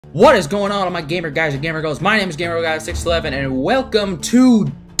What is going on, my gamer guys and gamer girls? My name is GamerGuy611 and welcome to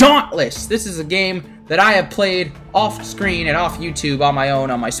Dauntless. This is a game that I have played off screen and off YouTube on my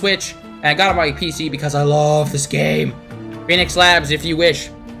own on my Switch, and I got on my PC because I love this game. Phoenix Labs, if you wish,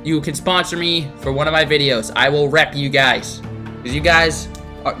 you can sponsor me for one of my videos. I will rep you guys because you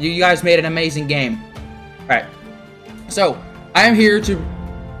guys made an amazing game. All right, so I am here to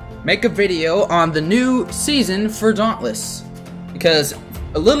make a video on the new season for Dauntless because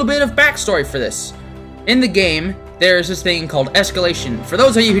a little bit of backstory for this. In the game, there's this thing called escalation. For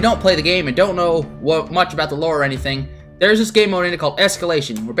those of you who don't play the game and don't know much about the lore or anything, there's this game mode in it called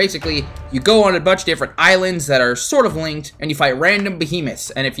escalation, where basically you go on a bunch of different islands that are sort of linked, and you fight random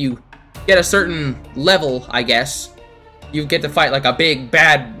behemoths. And if you get a certain level, I guess, you get to fight like a big,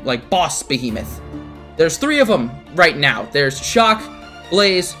 bad, like boss behemoth. There's 3 of them right now. There's Shock,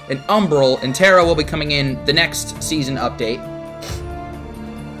 Blaze, and Umbral, and Terra will be coming in the next season update.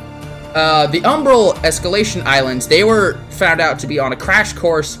 The Umbral Escalation Islands, they were found out to be on a crash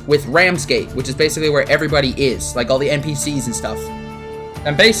course with Ramsgate, which is basically where everybody is, like all the NPCs and stuff.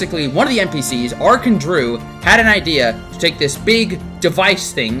 And basically, one of the NPCs, Ark and Drew, had an idea to take this big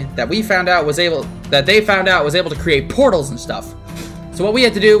device thing that they found out was able to create portals and stuff. So what we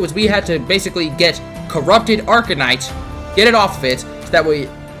had to do was we had to basically get corrupted Arcanite, get it off of it, so that way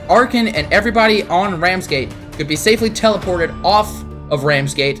Arkan and everybody on Ramsgate could be safely teleported off of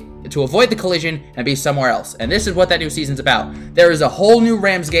Ramsgate to avoid the collision and be somewhere else. And this is what that new season's about. There is a whole new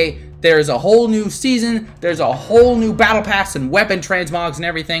Ramsgate, there is a whole new season, there's a whole new battle pass and weapon transmogs and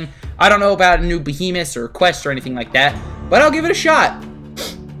everything. I don't know about new behemoths or quests or anything like that, but I'll give it a shot.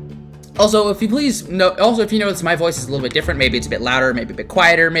 Also, if you notice my voice is a little bit different, maybe it's a bit louder, maybe a bit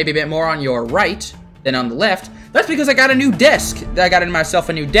quieter, maybe a bit more on your right than on the left, that's because I got a new desk. I got myself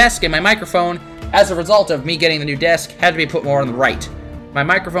a new desk, and my microphone, as a result of me getting the new desk, had to be put more on the right. My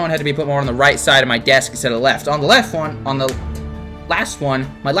microphone had to be put more on the right side of my desk instead of the left. On the left one, on the last one,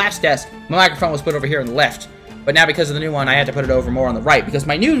 my last desk, my microphone was put over here on the left. But now because of the new one, I had to put it over more on the right because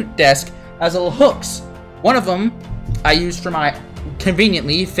my new desk has little hooks. One of them I used for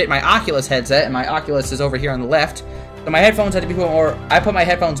conveniently fit my Oculus headset, and my Oculus is over here on the left. So my headphones had to be put more, I put my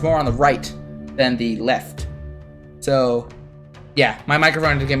headphones more on the right than the left. So yeah, my microphone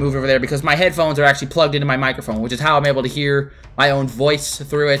had to get moved over there because my headphones are actually plugged into my microphone, which is how I'm able to hear my own voice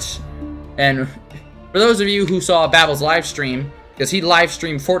through it. And for those of you who saw Babble's live stream, because he live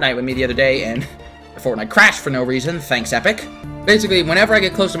streamed Fortnite with me the other day, and Fortnite crashed for no reason, thanks Epic. Basically, whenever I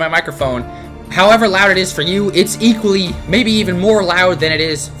get close to my microphone, however loud it is for you, it's equally, maybe even more loud than it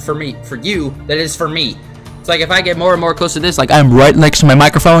is for me, than it is for me. It's like if I get more and more close to this, like I'm right next to my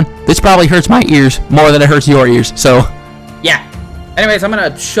microphone, this probably hurts my ears more than it hurts your ears, so yeah. Anyways, I'm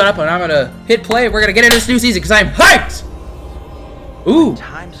gonna shut up and I'm gonna hit play. We're gonna get into this new season because I'm hyped! Ooh. When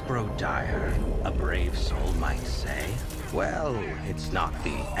times grow dire, a brave soul might say, well, it's not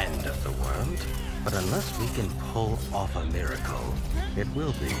the end of the world, but unless we can pull off a miracle, it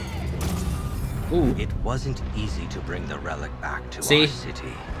will be. Ooh. It wasn't easy to bring the relic back to our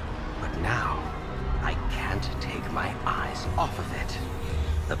city, but now I can't take my eyes off of it.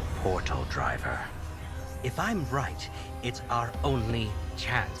 The portal driver. If I'm right, it's our only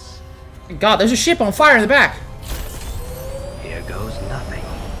chance. God, there's a ship on fire in the back. Here goes nothing.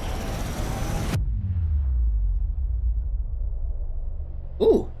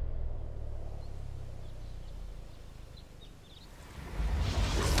 Ooh.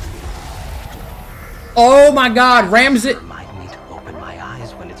 Oh my God, Ramsgate. Remind me to open my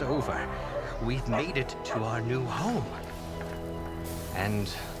eyes when it's over. We've made it to our new home.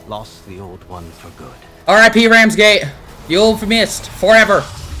 And lost the old one for good. R.I.P. Ramsgate. You'll be missed forever.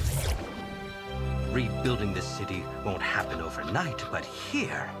 Rebuilding the city won't happen overnight, but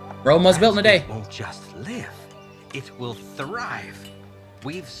here, Rome was built in a day. It won't just live, it will thrive.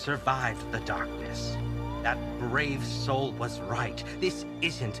 We've survived the darkness. That brave soul was right. This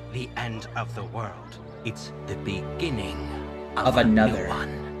isn't the end of the world. It's the beginning of another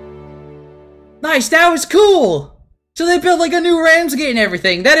one. Nice, that was cool. So they built like a new Ramsgate and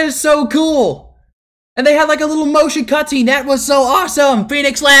everything. That is so cool. And they had like a little motion cutscene. That was so awesome.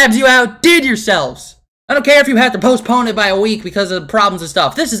 Phoenix Labs, you outdid yourselves. I don't care if you have to postpone it by a week because of problems and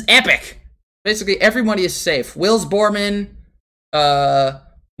stuff. This is epic. Basically, everybody is safe. Wills Borman,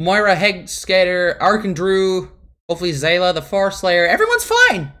 Moira Hegskater, Ark and Drew, hopefully Zayla, the Far Slayer. Everyone's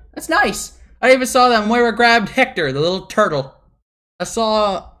fine. That's nice. I even saw that Moira grabbed Hector, the little turtle. I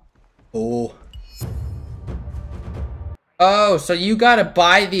saw... Oh, so you gotta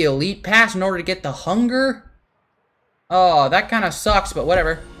buy the Elite Pass in order to get the Hunger? Oh, that kind of sucks, but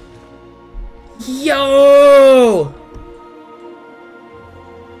whatever. Yo!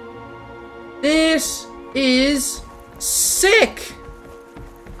 This is sick!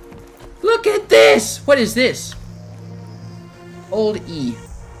 Look at this! What is this? Hold E.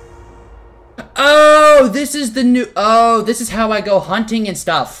 Oh, this is the new... Oh, this is how I go hunting and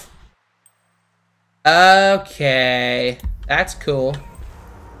stuff. Okay. That's cool.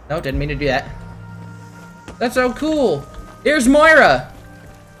 No, didn't mean to do that. That's so cool. Here's Moira.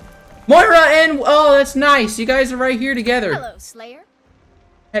 Moira and... Oh, that's nice. You guys are right here together. Hello, Slayer.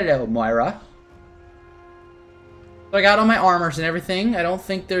 Hello, Moira. So I got all my armors and everything. I don't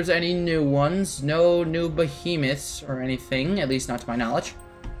think there's any new ones. No new behemoths or anything. At least not to my knowledge.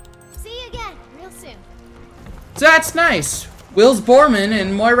 See you again, real soon. So that's nice. Wills Borman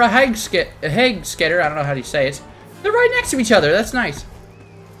and Moira Hagsketter, I don't know how you say it. They're right next to each other. That's nice.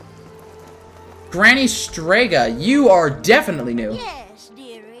 Granny Strega, you are definitely new. Yes,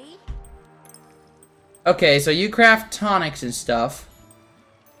 dearie. Okay, so you craft tonics and stuff.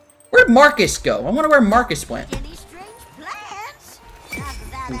 Where'd Marcus go? I wonder where Marcus went. Any strange plans? Not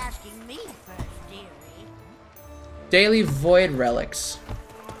without asking me first, dearie. Daily Void Relics.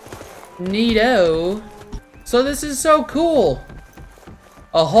 Neato. So this is so cool.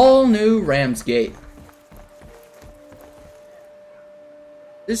 A whole new Ramsgate.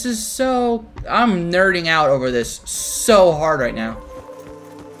 This is so... I'm nerding out over this so hard right now.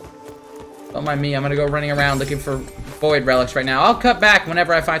 Don't mind me, I'm gonna go running around looking for Void Relics right now. I'll cut back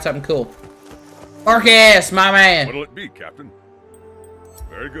whenever I find something cool. Marcus, my man! What'll it be, Captain?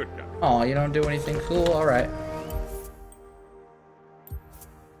 Very good, Captain. Oh, you don't do anything cool? Alright.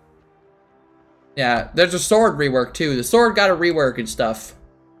 Yeah, there's a sword rework too. The sword got a rework and stuff.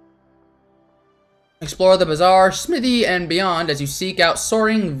 Explore the bazaar, smithy, and beyond as you seek out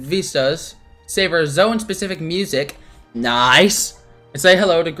soaring vistas, savor zone-specific music, nice, and say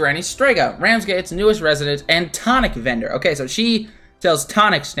hello to Granny Strega, Ramsgate's newest resident and tonic vendor. Okay, so she sells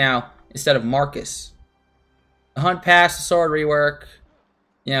tonics now instead of Marcus. The hunt pass, the sword rework,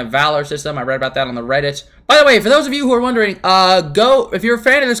 yeah, Valor system. I read about that on the Reddit. By the way, for those of you who are wondering, go, if you're a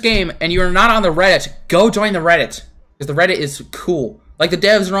fan of this game and you're not on the Reddit, go join the Reddit, because the Reddit is cool. Like, the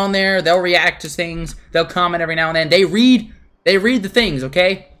devs are on there, they'll react to things, they'll comment every now and then. They read the things,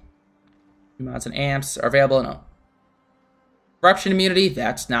 okay? Mods and amps are available. No. Corruption immunity,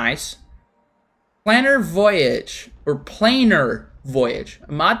 that's nice. Planar Voyage, or Planar Voyage.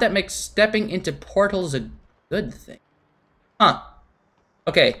 A mod that makes stepping into portals a good thing. Huh.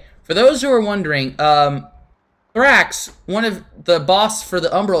 Okay, for those who are wondering, Thrax, one of the boss for the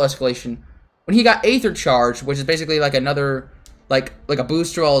Umbral escalation, when he got Aether Charge, which is basically like another... like a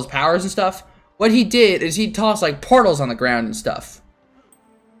boost to all his powers and stuff. What he did is he tossed like portals on the ground and stuff.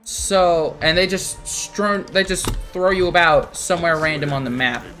 So, and they just throw you about somewhere random on the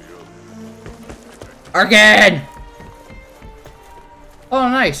map. Arcade! Oh,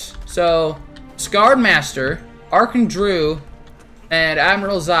 nice. So, Scarred Master, Arkan Drew, and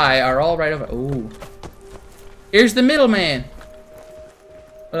Admiral Zai are all right over. Ooh. Here's the middleman.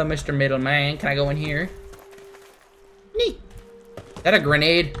 Hello, Mr. Middleman. Can I go in here? Neat. Is that a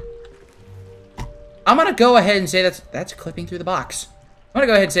grenade? I'm gonna go ahead and say that's clipping through the box. I'm gonna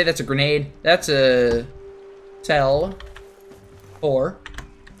go ahead and say that's a grenade. That's a cell 4.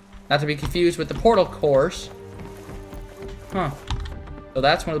 Not to be confused with the portal course. Huh. So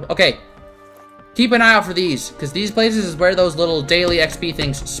that's one of the... Okay. Keep an eye out for these, because these places is where those little daily XP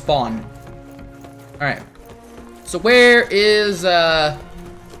things spawn. Alright. So where is,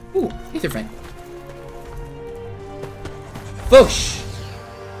 Ooh, Aether Vent. Boosh!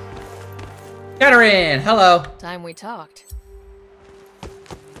 Katerin, hello. Time we talked.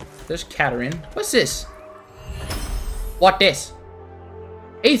 There's Katerin. What's this? What this?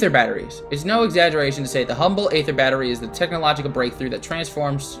 Aether batteries. It's no exaggeration to say the humble Aether battery is the technological breakthrough that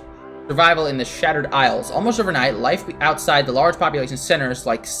transforms survival in the Shattered Isles. Almost overnight, life outside the large population centers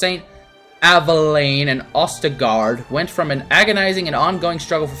like St. Avelaine and Ostegard went from an agonizing and ongoing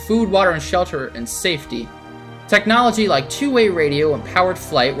struggle for food, water, and shelter and safety. Technology like two-way radio and powered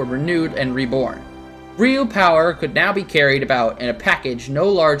flight were renewed and reborn. Real power could now be carried about in a package no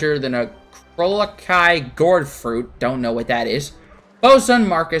larger than a Krolokai gourd fruit. Don't know what that is. Bosun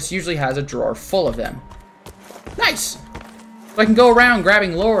Marcus usually has a drawer full of them. Nice! So I can go around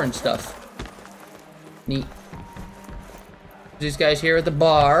grabbing lore and stuff. Neat. These guys here at the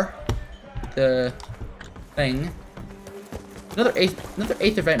bar. The thing. Another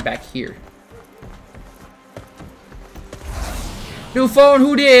Aether Vent back here. New phone,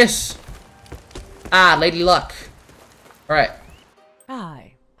 who dis? Ah, Lady Luck. Alright.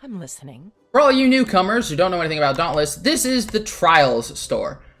 Hi, I'm listening. For all you newcomers who don't know anything about Dauntless, this is the Trials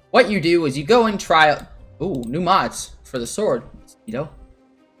store. What you do is you go and try... Ooh, new mods for the sword. You know?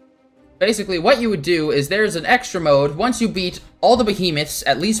 basically what you would do is there's an extra mode. Once you beat all the behemoths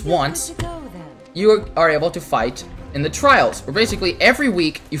at least once, Where'd you go, then? you are able to fight in the trials, where basically every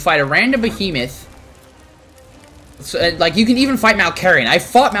week you fight a random behemoth. So, like, you can even fight Malkarian. I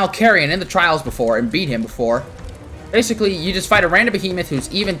fought Malkarian in the trials before and beat him before. Basically, you just fight a random behemoth who's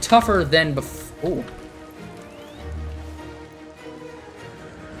even tougher than before.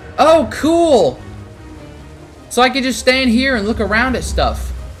 Oh, cool! So I could just stand here and look around at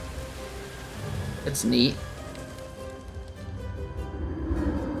stuff. That's neat.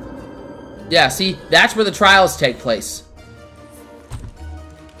 Yeah, see, that's where the trials take place.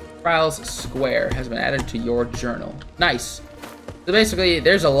 Trials Square has been added to your journal. Nice. So basically,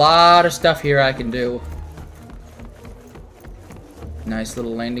 there's a lot of stuff here I can do. Nice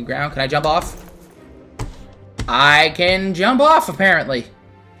little landing ground. Can I jump off? I can jump off, apparently.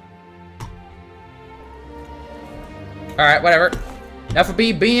 Alright, whatever. Enough of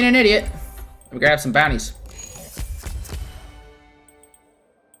me being an idiot. Let me grab some bounties.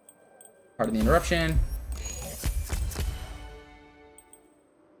 Pardon the interruption.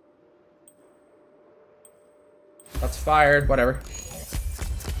 That's fired, whatever.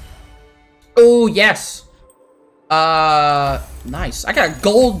 Oh, yes. Nice. I got a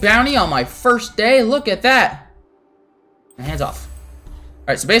gold bounty on my first day. Look at that. My hands off.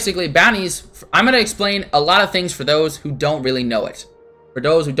 Alright, so basically, bounties, I'm going to explain a lot of things for those who don't really know it. For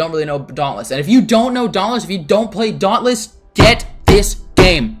those who don't really know Dauntless. And if you don't know Dauntless, if you don't play Dauntless, get this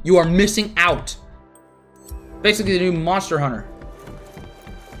game. You are missing out. Basically, the new Monster Hunter.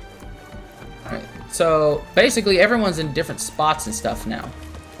 Alright, so basically, everyone's in different spots and stuff now.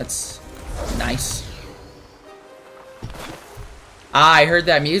 That's nice. Ah, I heard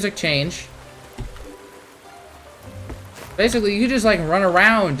that music change. Basically, you just, like, run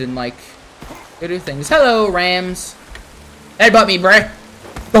around and, like, go do things. Hello, Rams. Headbutt me, bruh.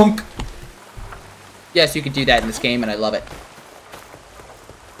 Bonk. Yes, you can do that in this game, and I love it.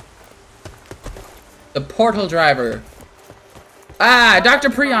 The portal driver. Ah, Dr.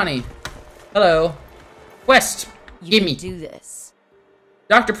 Priani. Hello. West, give me. Do this.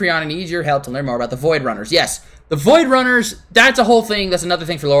 Dr. Priani needs your help to learn more about the Void Runners. Yes, the Void Runners, that's a whole thing. That's another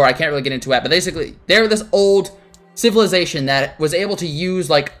thing for lore. I can't really get into it, but basically, they're this old civilization that was able to use,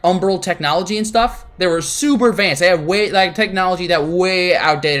 like, umbral technology and stuff. They were super advanced. They had way, like, technology that way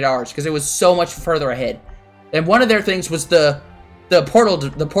outdated ours because it was so much further ahead. And one of their things was the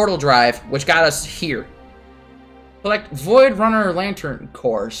portal drive, which got us here. Collect Void Runner Lantern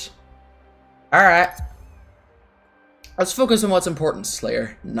cores. Alright. Let's focus on what's important,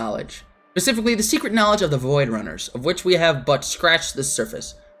 Slayer. Knowledge. Specifically, the secret knowledge of the Void Runners, of which we have but scratched the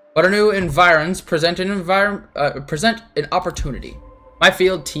surface. But our new environs present an opportunity. My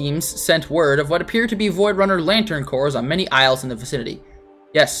field teams sent word of what appear to be Void Runner lantern cores on many isles in the vicinity.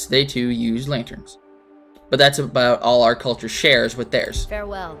 Yes, they too use lanterns. But that's about all our culture shares with theirs.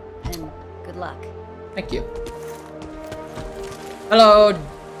 Farewell, and good luck. Thank you. Hello,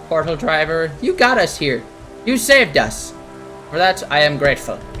 portal driver. You got us here. You saved us. For that, I am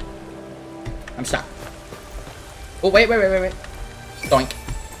grateful. I'm stuck. Oh, wait. Doink.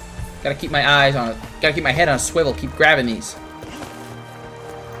 Gotta keep my eyes on it. Gotta keep my head on a swivel. Keep grabbing these.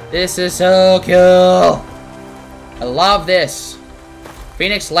 This is so cool. I love this.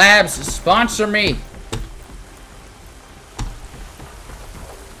 Phoenix Labs, sponsor me.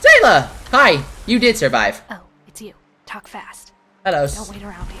 Zayla! Hi. You did survive. Oh, it's you. Talk fast. Hello. Don't wait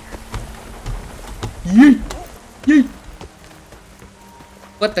around here. Yeet. Yeet.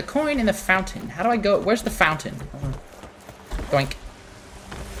 But the coin in the fountain. How do I go? Where's the fountain? Doink.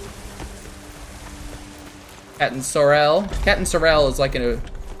 Captain Sorrel. Captain Sorrel is like in a...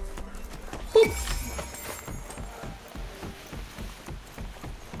 Boop.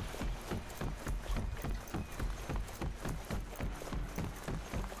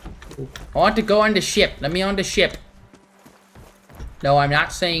 I want to go on the ship. Let me on the ship. No, I'm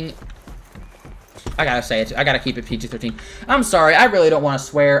not saying... I gotta say it. I gotta keep it PG-13. I'm sorry. I really don't want to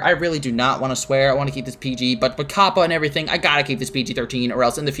swear. I really do not want to swear. I want to keep this PG. But with Kappa and everything, I gotta keep this PG-13, or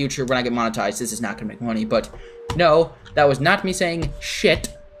else in the future, when I get monetized, this is not gonna make money. But no, that was not me saying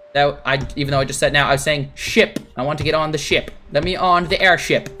shit. Even though I just said now, I was saying ship. I want to get on the ship. Let me on the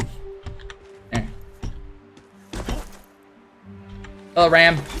airship. There. Oh,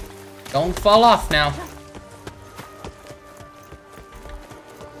 Ram. Don't fall off now.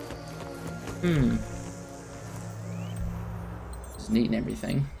 It's neat and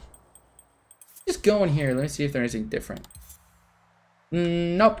everything. Just go in here. Let me see if there's anything different.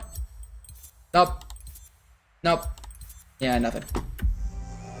 Nope. Nope. Nope. Yeah, nothing.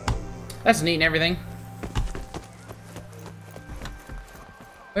 That's neat and everything.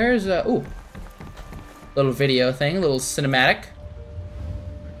 Where's, ooh. Little video thing, little cinematic.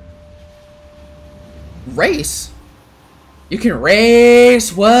 Race? You can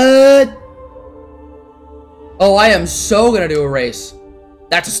race? What? Oh, I am so gonna do a race.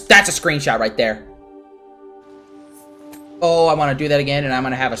 That's a screenshot right there. Oh, I want to do that again, and I'm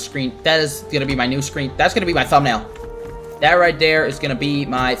gonna have a screen. That is gonna be my new screen. That's gonna be my thumbnail. That right there is gonna be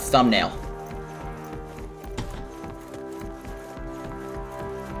my thumbnail.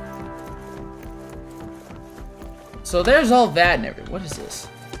 So there's all that and everything. What is this?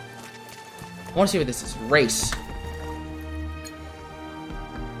 I want to see what this is. Race.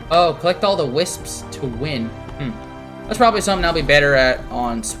 Oh, collect all the wisps to win. That's probably something I'll be better at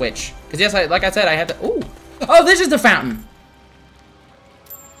on Switch. Because yes, like I said, I have to... Ooh. Oh, this is the fountain.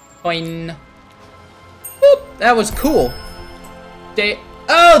 Boing. Boop. That was cool.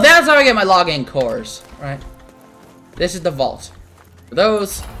 Oh, that's how I get my login cores. Right. This is the vault. For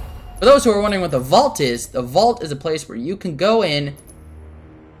those who are wondering what the vault is a place where you can go in.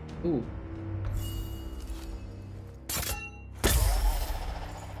 Ooh.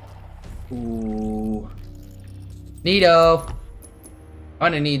 Ooh. Neato.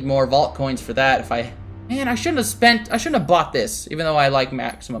 I'm gonna need more vault coins for that if I... Man, I shouldn't have bought this, even though I like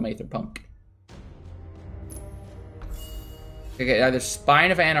Maximum Aether Punk. Okay, either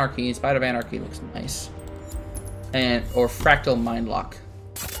Spine of Anarchy. Spine of Anarchy looks nice. Or Fractal Mind Lock.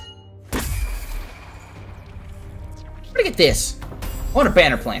 I'm gonna get this. I want a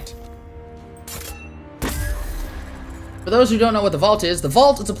banner plant. For those who don't know what the vault is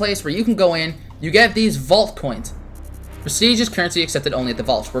a place where you can go in, you get these vault coins. Prestige is currency accepted only at the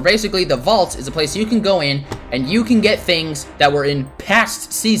vault. Where basically the vault is a place you can go in and you can get things that were in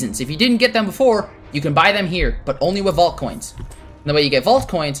past seasons. If you didn't get them before, you can buy them here, but only with vault coins. And the way you get vault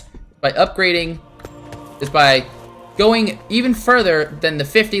coins by upgrading is by going even further than the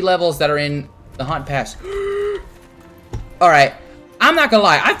 50 levels that are in the Hunt Pass. Alright, I'm not gonna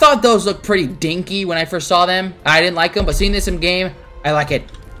lie. I thought those looked pretty dinky when I first saw them. I didn't like them, but seeing this in game, I like it.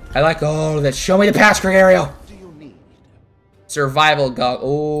 I like all of this. Show me the pass, Gregario. Survival gog.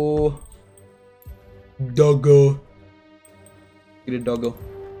 Oh. Doggo. Get a doggo.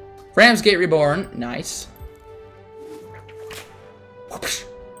 Ramsgate Reborn. Nice. Whoosh.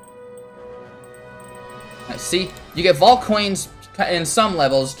 Nice. See, you get vault coins in some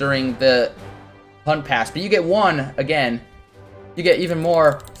levels during the Hunt Pass, but you get one again. You get even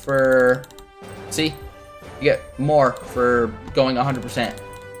more for... See? You get more for going 100%.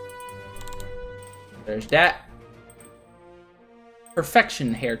 There's that.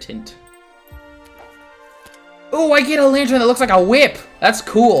 Perfection hair tint. Oh, I get a lantern that looks like a whip. That's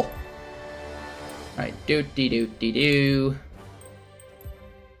cool. Alright, do-dee-doo-dee-doo.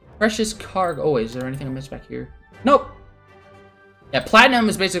 Precious cargo. Oh, is there anything I missed back here? Nope. Yeah, platinum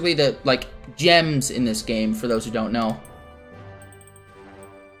is basically the, like, gems in this game, for those who don't know.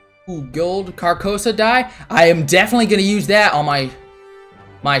 Ooh, gold Carcosa die. I am definitely gonna use that on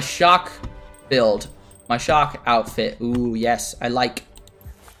my shock build. My shock outfit. Ooh, yes, I like.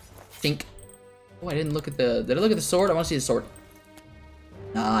 Think. Oh, I didn't look at the... Did I look at the sword? I want to see the sword.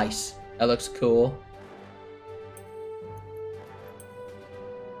 Nice. That looks cool.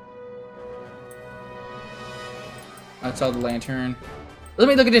 That's all the lantern. Let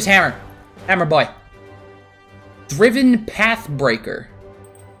me look at this hammer. Hammer boy. Driven Pathbreaker.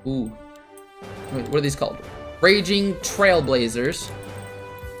 Ooh. Wait, what are these called? Raging Trailblazers.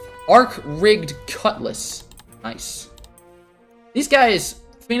 Arc-rigged Cutlass. Nice. These guys,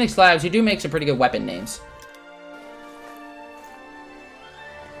 Phoenix Labs, you do make some pretty good weapon names.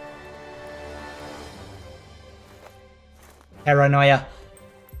 Paranoia.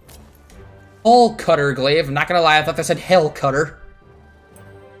 Hull Cutter Glaive. I'm not gonna lie, I thought that said Hell Cutter.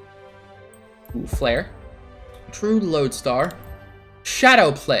 Ooh, Flare. True Lodestar.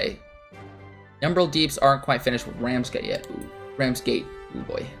 Shadow Play. The Umbral Deeps aren't quite finished with Ramsgate yet. Ooh, Ramsgate. Ooh,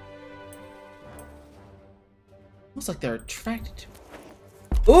 boy. Looks like they're attracted to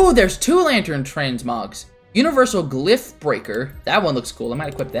it. Ooh, there's 2 Lantern Transmogs. Universal Glyph Breaker. That one looks cool. I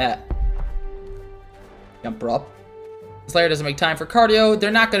might equip that. Jumper up. Slayer doesn't make time for cardio.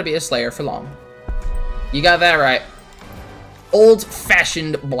 They're not going to be a Slayer for long. You got that right.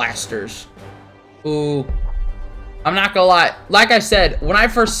 Old-fashioned blasters. Ooh. I'm not gonna lie. Like I said, when I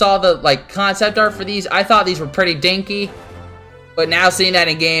first saw the concept art for these, I thought these were pretty dinky. But now seeing that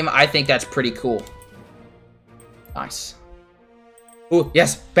in game, I think that's pretty cool. Nice. Ooh,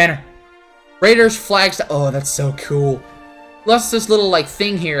 yes, banner. Raiders flags. Oh, that's so cool. Plus this little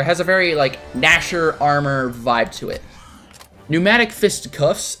thing here has a very Nasher armor vibe to it. Pneumatic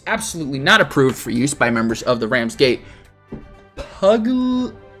fisticuffs, absolutely not approved for use by members of the Ramsgate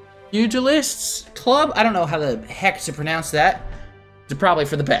Pugilists Club? I don't know how the heck to pronounce that. It's probably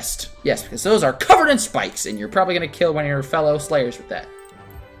for the best. Yes, because those are covered in spikes, and you're probably going to kill one of your fellow Slayers with that.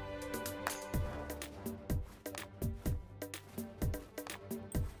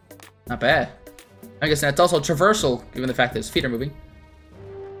 Not bad. I guess that's also traversal, given the fact that his feet are moving.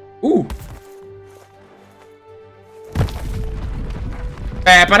 Ooh.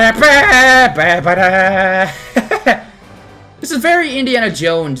 This is very Indiana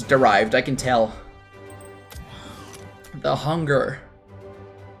Jones derived, I can tell. The Hunger.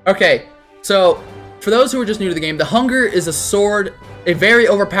 Okay, so for those who are just new to the game, the Hunger is a sword, a very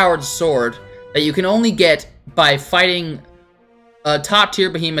overpowered sword that you can only get by fighting a top-tier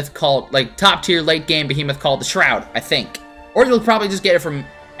behemoth called, like, top-tier late-game behemoth called the Shroud, I think. Or you'll probably just get it from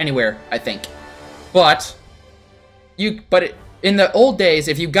anywhere, I think. But in the old days,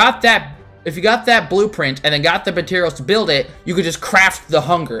 if you got that blueprint and then got the materials to build it, you could just craft the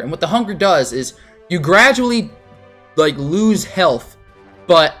Hunger. And what the Hunger does is you gradually like lose health,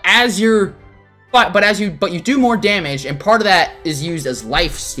 but you do more damage, and part of that is used as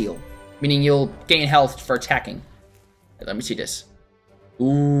life steal, meaning you'll gain health for attacking. Let me see this.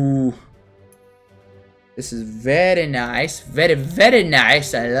 Ooh. This is very nice. Very, very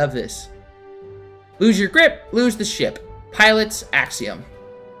nice. I love this. Lose your grip, lose the ship. Pilot's Axiom.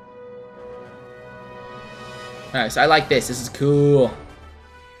 Nice, I like this. This is cool.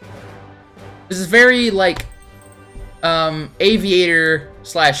 This is very, like, Aviator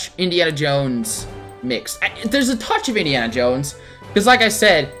 / Indiana Jones mix. There's a touch of Indiana Jones, because like I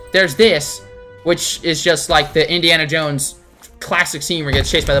said, there's this, which is just like the Indiana Jones classic scene where he gets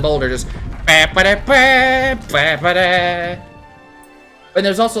chased by the boulder, just and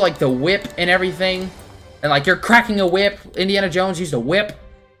there's also like the whip and everything, and like you're cracking a whip. Indiana Jones used a whip.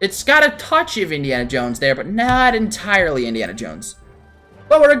 It's got a touch of Indiana Jones there, but not entirely Indiana Jones.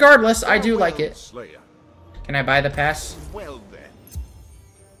 But regardless, I do like it. Slayer. Can I buy the pass? Well then.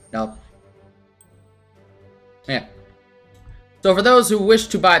 No. Yeah. So for those who wish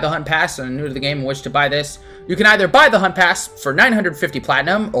to buy the Hunt Pass and are new to the game and wish to buy this, you can either buy the Hunt Pass for 950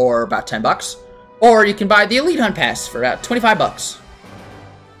 Platinum, or about 10 bucks, or you can buy the Elite Hunt Pass for about 25 bucks.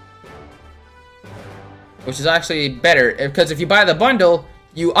 Which is actually better, because if you buy the bundle,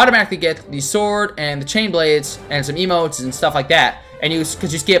 you automatically get the sword and the chain blades and some emotes and stuff like that. And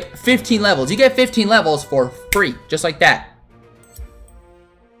because you skip 15 levels. You get 15 levels for free, just like that.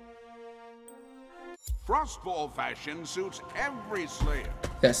 Frostball fashion suits every Slayer.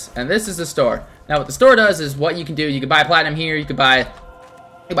 Yes, and this is the store. Now what the store does is what you can do. You can buy platinum here, you can buy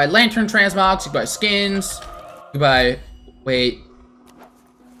lantern transmogs, you can buy skins, you can buy, wait.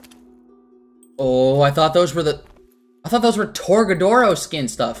 Oh, I thought those were Torgadoro skin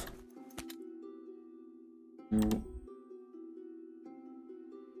stuff.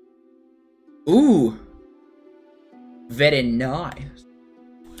 Ooh. Very nice.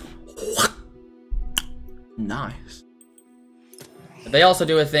 Nice. They also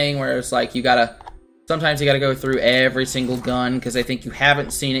do a thing where it's like sometimes you gotta go through every single gun, because I think you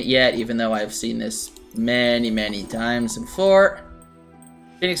haven't seen it yet, even though I've seen this many, many times before.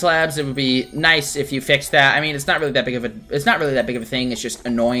 Phoenix Labs, it would be nice if you fixed that. I mean, it's not really that big of a thing. It's just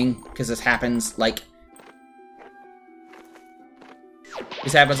annoying because this happens like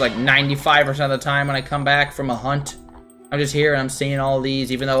 95% of the time when I come back from a hunt. I'm just here and I'm seeing all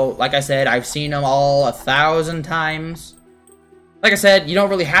these, even though, like I said, I've seen them all 1,000 times. Like I said, you don't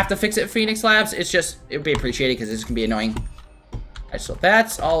really have to fix it, Phoenix Labs. It's just, it would be appreciated because this can be annoying. Alright, so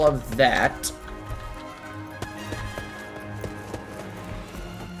that's all of that.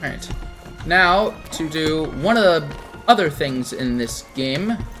 Alright, now to do one of the other things in this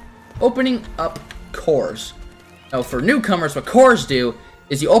game, opening up cores. Now for newcomers, what cores do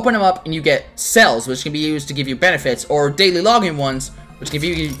is you open them up and you get cells, which can be used to give you benefits, or daily login ones, which can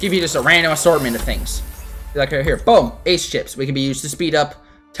give you just a random assortment of things. Like right here, boom, ace chips, which can be used to speed up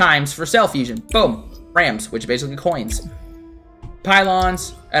times for cell fusion. Boom, rams, which are basically coins.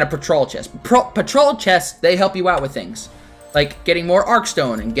 Pylons, and a patrol chest. Patrol chests, they help you out with things. Like getting more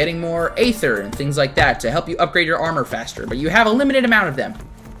Arkstone and getting more Aether and things like that to help you upgrade your armor faster. But you have a limited amount of them.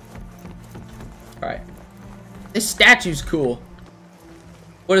 Alright. This statue's cool.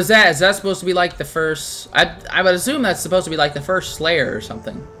 What is that? Is that supposed to be like the first... I would assume that's supposed to be like the first Slayer or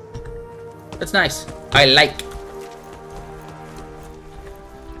something. That's nice. I like.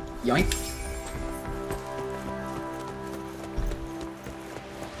 Yoink.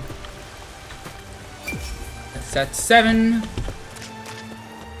 That's 7.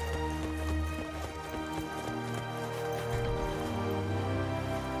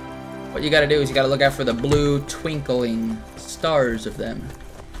 What you gotta do is you gotta look out for the blue twinkling stars of them.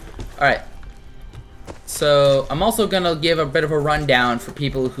 Alright. So, I'm also gonna give a bit of a rundown for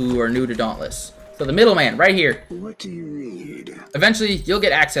people who are new to Dauntless. So, the middleman, right here. What do you need? Eventually, you'll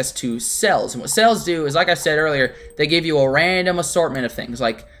get access to cells. And what cells do is, like I said earlier, they give you a random assortment of things.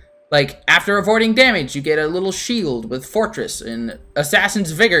 Like after avoiding damage, you get a little shield with Fortress. And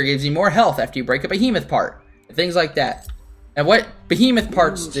Assassin's Vigor gives you more health after you break a Behemoth part. Things like that. And what Behemoth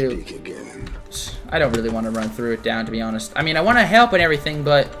parts do... I don't really want to run through it down, to be honest. I mean, I want to help and everything,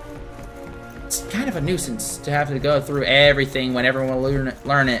 but... it's kind of a nuisance to have to go through everything when everyone will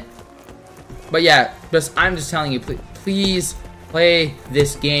learn it. But yeah, I'm just telling you, please play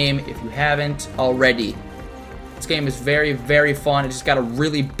this game if you haven't already. This game is very, very fun. It just got a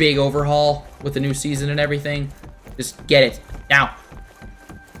really big overhaul with the new season and everything. Just get it now.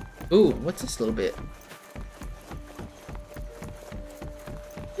 Ooh, what's this little bit?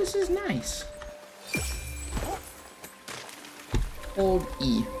 This is nice. Hold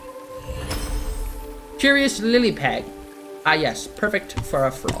E. Curious lily pad. Ah yes, perfect for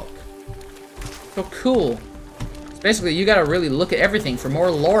a frog. So cool. So basically, you gotta really look at everything for more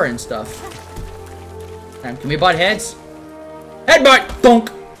lore and stuff. Can we butt heads? Headbutt! Dunk!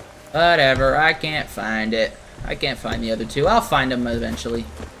 Whatever, I can't find it. I can't find the other two. I'll find them eventually.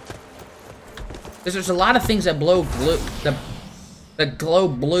 Because there's a lot of things that blow blue. That glow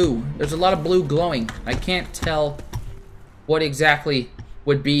blue. There's a lot of blue glowing. I can't tell what exactly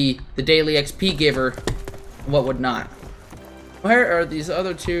would be the daily XP giver and what would not. Where are these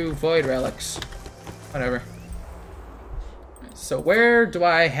other two void relics? Whatever. So where do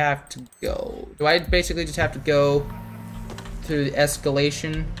I have to go? Do I basically just have to go to the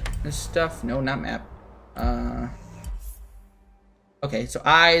escalation and stuff? No, not map. Okay, so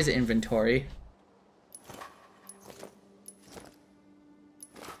I is inventory.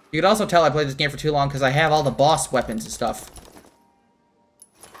 You could also tell I played this game for too long because I have all the boss weapons and stuff.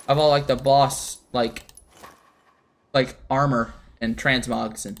 I have all like the boss like armor and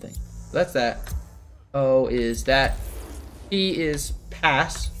transmogs and things. So that's that. O is that. P is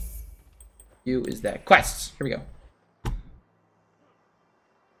pass. U is that. Quests. Here we go.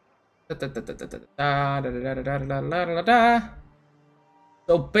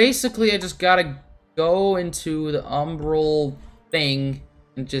 So basically I just gotta go into the umbral thing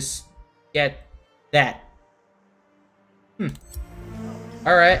and just get that.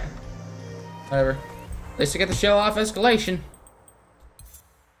 Alright. Whatever. At least I get to show off escalation.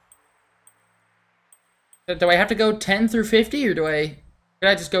 Do I have to go 10 through 50 or could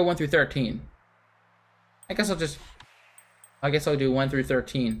I just go 1 through 13? I guess I'll do 1 through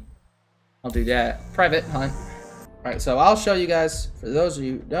 13. I'll do that. Private hunt. Alright, so I'll show you guys, for those of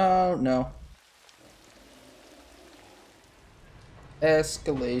you who don't know.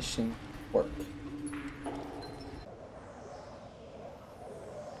 Escalation work.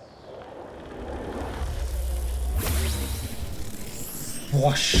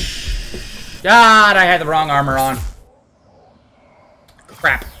 Whoosh. God, I had the wrong armor on.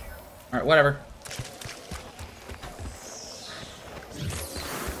 Crap. Alright, whatever.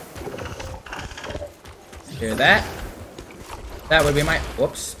 Hear that? That would be my,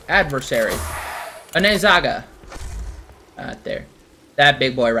 whoops, adversary. A Nezaga. Right there. That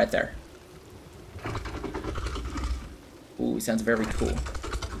big boy right there. Ooh, he sounds very cool.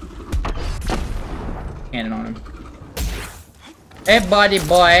 Cannon on him. Hey, buddy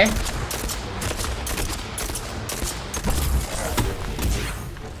boy.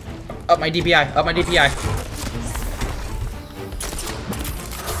 Up my DPI. Up my DPI.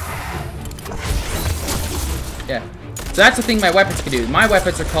 Yeah. So that's the thing my weapons can do. My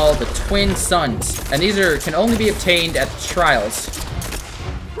weapons are called the Twin Suns. And these can only be obtained at the trials.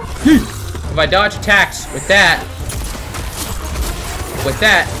 If I dodge attacks with that,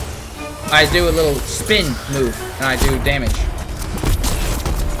 I do a little spin move, and I do damage.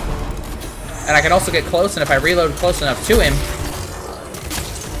 And I can also get close, and if I reload close enough to him,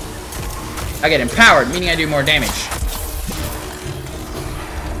 I get empowered, meaning I do more damage.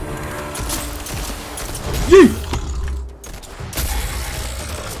 Yee!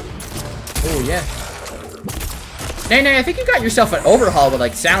 Oh, yeah. Nay, I think you got yourself an overhaul with,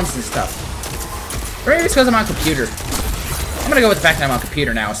 like, sounds and stuff. Or maybe it's because I'm on computer. I'm gonna go with the fact that I'm on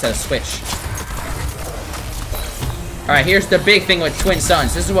computer now instead of Switch. Alright, here's the big thing with Twin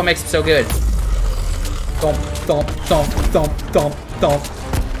Suns. This is what makes it so good. Thump, thump, thump, thump, thump, thump.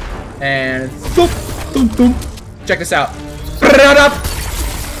 And thump, thump, thump. Check this out.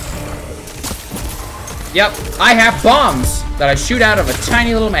 Yep, I have bombs that I shoot out of a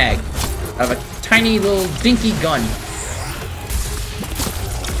tiny little mag. Out of a tiny little dinky gun.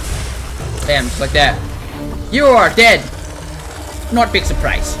 Bam, just like that. You are dead. Not big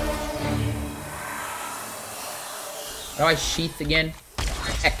surprise. How do I sheath again?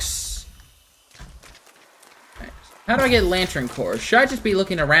 X. Right. How do I get lantern cores? Should I just be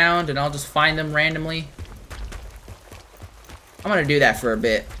looking around and I'll just find them randomly? I'm gonna do that for a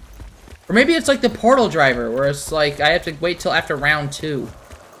bit. Or maybe it's like the portal driver, where it's like I have to wait till after round 2.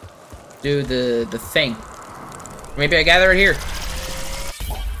 Do the thing. Maybe I gather it here.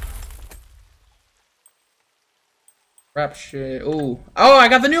 Corruption. Ooh. Oh, I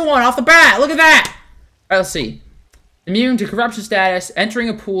got the new one off the bat. Look at that. All right, let's see. Immune to corruption status. Entering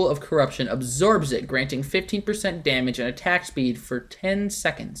a pool of corruption absorbs it, granting 15% damage and attack speed for 10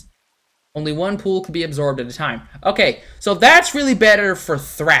 seconds. Only one pool can be absorbed at a time. Okay, so that's really better for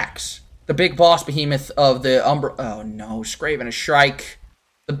Thrax, the big boss behemoth of the Umbra. Oh no, Scraven and Shrike.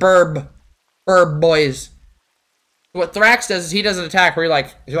 The Burb boys. What Thrax does is he does an attack where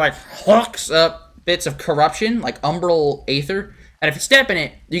he like hooks up bits of corruption, like umbral aether, and if you step in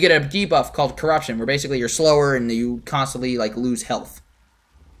it, you get a debuff called corruption, where basically you're slower and you constantly like lose health.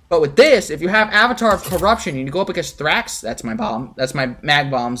 But with this, if you have Avatar of Corruption and you go up against Thrax, that's my bomb. That's my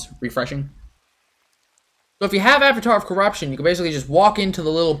mag bombs refreshing. So if you have Avatar of Corruption, you can basically just walk into the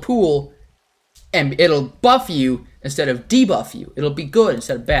little pool and it'll buff you instead of debuff you. It'll be good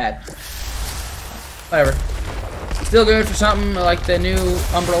instead of bad. Whatever. Still good for something like the new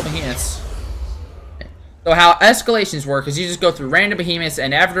Umbral Behemoths. So how escalations work is you just go through random behemoths,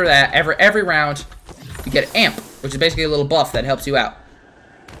 and after that, every round, you get Amp, which is basically a little buff that helps you out.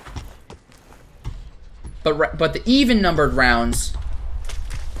 But the even-numbered rounds,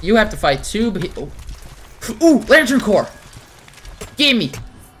 you have to fight 2 Ooh, Lantern Core! Gimme!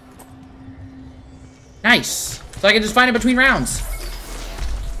 Nice. So I can just find it between rounds.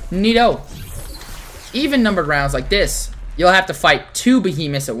 Neato. Even-numbered rounds like this, you'll have to fight 2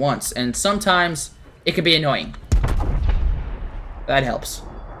 behemoths at once, and sometimes it can be annoying. That helps.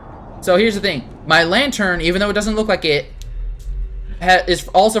 So here's the thing. My lantern, even though it doesn't look like it, is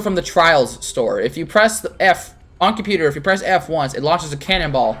also from the Trials store. If you press the F on computer, if you press F once, it launches a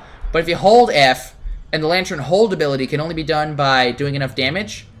cannonball. But if you hold F, and the lantern hold ability can only be done by doing enough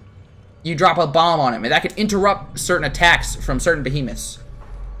damage, you drop a bomb on him, and that can interrupt certain attacks from certain behemoths.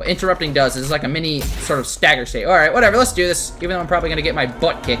 What interrupting does is like a mini sort of stagger state. Alright, whatever, let's do this, even though I'm probably gonna get my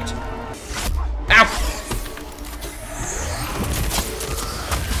butt kicked. Ow!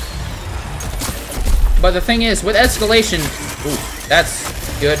 But the thing is, with escalation, ooh,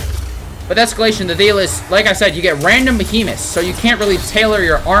 that's good. With escalation, the deal is, like I said, you get random behemoths, so you can't really tailor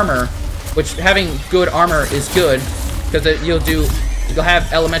your armor, which having good armor is good, because you'll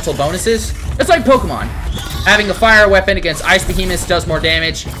have elemental bonuses. It's like Pokemon. Having a fire weapon against ice behemoths does more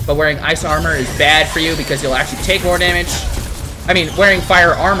damage, but wearing ice armor is bad for you because you'll actually take more damage. I mean, wearing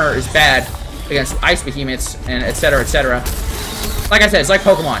fire armor is bad against ice behemoths, and etc., etc. Like I said, it's like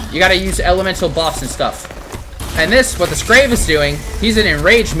Pokemon. You gotta use elemental buffs and stuff. And this, what the Scrave is doing, he's in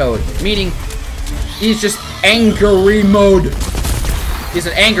enrage mode, meaning he's just angry mode. He's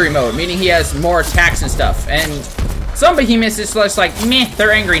in angry mode, meaning he has more attacks and stuff. And some behemoths, it's just like, meh,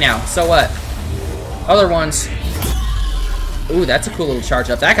 they're angry now, so what? Other ones, ooh, that's a cool little charge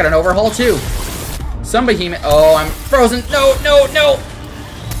up. That got an overhaul too. Some behemoth, oh, I'm frozen. No, no, no.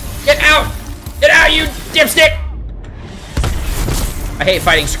 Get out. Get out, you dipstick. I hate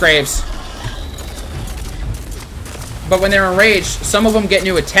fighting Scraves. But when they're enraged, some of them get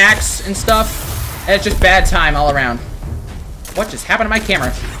new attacks and stuff, and it's just bad time all around. What just happened to my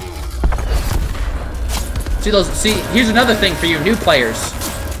camera? See, here's another thing for you new players.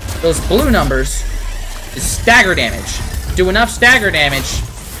 Those blue numbers is stagger damage. Do enough stagger damage.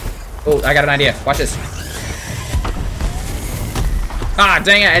 Oh, I got an idea. Watch this. Ah,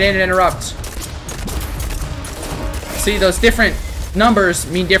 dang it, I didn't interrupt. See, those different numbers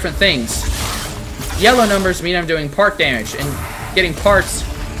mean different things. Yellow numbers mean I'm doing part damage, and getting parts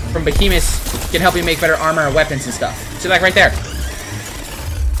from behemoths can help you make better armor and weapons and stuff. See, like right there.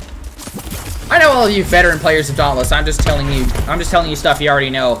 I know all of you veteran players of Dauntless. I'm just telling you stuff you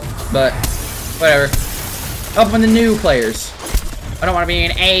already know. But whatever. Up on the new players. I don't want to be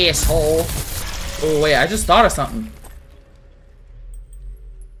an asshole. Oh wait, I just thought of something.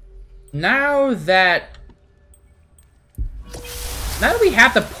 Now that we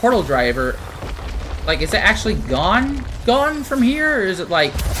have the portal driver, like, is it actually gone from here, or is it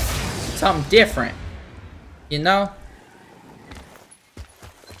like something different? You know?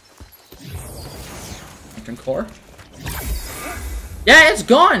 Lantern core. Yeah, it's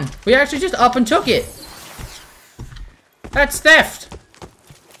gone. We actually just up and took it. That's theft.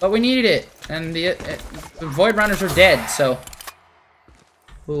 But we needed it, and the Void Runners are dead. So,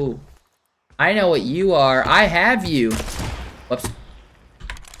 ooh, I know what you are. I have you. Whoops.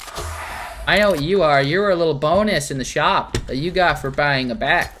 I know what you are. You're a little bonus in the shop that you got for buying a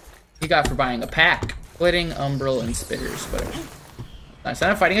pack. You got for buying a pack. Splitting, umbral, and spitters. Whatever. Nice.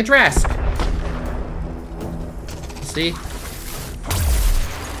 I'm fighting a Drask. See?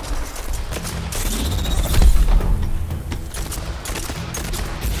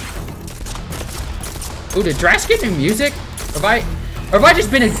 Ooh, did Drask get new music? Or have I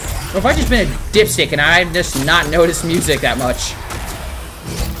just been a dipstick and I've just not noticed music that much?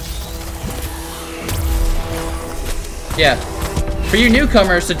 Yeah. For you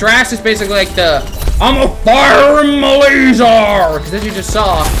newcomers, the Drask is basically like the I'm a fire and my laser! Because as you just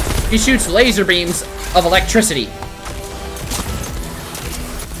saw, he shoots laser beams of electricity.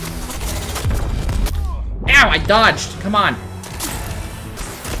 Ow, I dodged. Come on.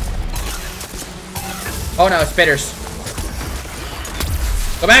 Oh no, it's bitters.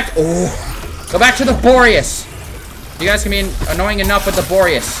 Go back. Oh. Go back to the Boreas. You guys can be annoying enough with the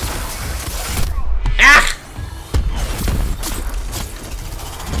Boreas. Ah!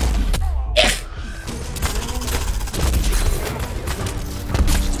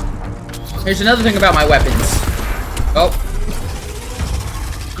 Here's another thing about my weapons. Oh.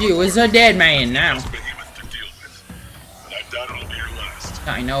 You is a dead man now.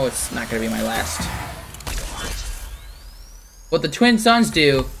 I know it's not gonna be my last. What the Twin Suns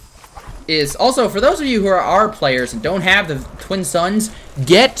do is also, for those of you who are R players and don't have the Twin Suns,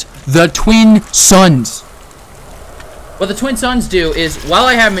 get the Twin Suns. What the Twin Suns do is, while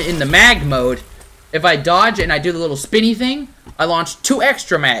I have them in the mag mode, if I dodge and I do the little spinny thing, I launch 2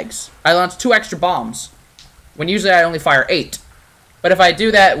 extra mags. I launch 2 extra bombs. When usually I only fire 8. But if I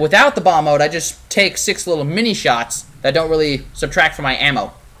do that without the bomb mode, I just take 6 little mini shots that don't really subtract from my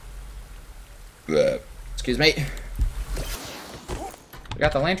ammo. Excuse me. I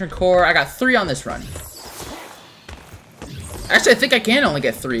got the lantern core. I got 3 on this run. Actually, I think I can only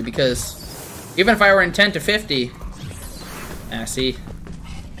get 3 because even if I were in 10 to 50, see,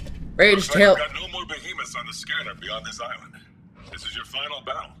 Rage Tail. Got no more behemoths on the scanner beyond this island. This is your final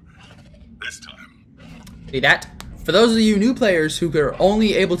battle. This time. See that? For those of you new players who are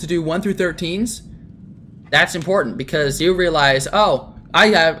only able to do 1 through 13s, that's important because you realize, oh,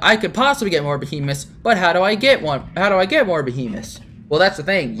 I could possibly get more behemoths, but how do I get one? How do I get more behemoths? Well, that's the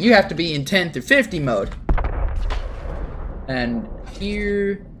thing. You have to be in 10 to 50 mode. And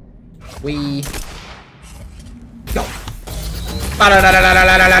here we go.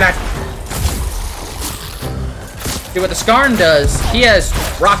 See what the Skarn does, he has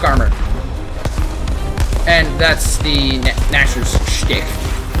rock armor. And that's the Nasher's shtick.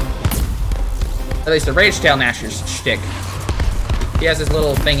 At least the Rage Tail Nasher's shtick. He has his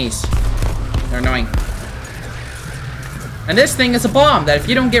little thingies. They're annoying. And this thing is a bomb that if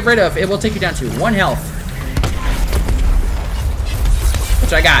you don't get rid of, it will take you down to 1 health.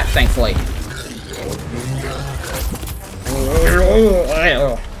 Which I got, thankfully.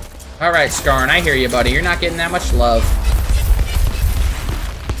 Alright, Skarn, I hear you, buddy. You're not getting that much love.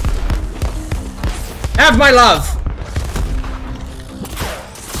 Have my love!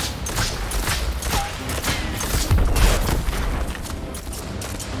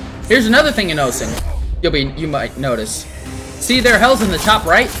 Here's another thing you're noticing. You might notice. See their health in the top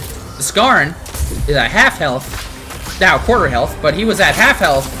right? The Skarn is at half health, now quarter health, but he was at half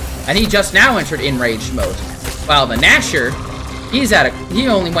health, and he just now entered enraged mode. While the Nasher, he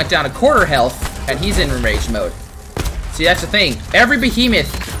only went down a quarter health, and he's in enraged mode. See, that's the thing. Every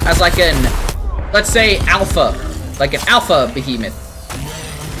behemoth has like an, let's say, alpha, like an alpha behemoth.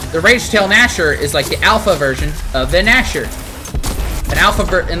 The Rage Tail Nasher is like the alpha version of the Nasher.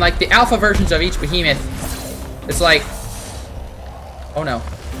 And like the alpha versions of each behemoth, it's like, oh no.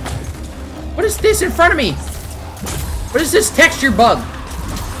 What is this in front of me? What is this texture bug?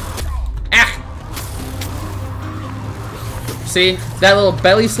 Ah! See, that little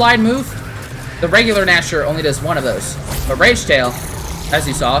belly slide move? The regular Nasher only does 1 of those. But Rage Tail, as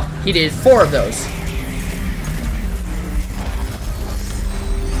you saw, he did 4 of those.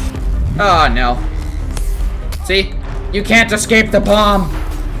 Oh no. See? You can't escape the bomb!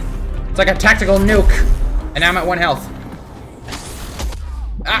 It's like a tactical nuke. And now I'm at 1 health.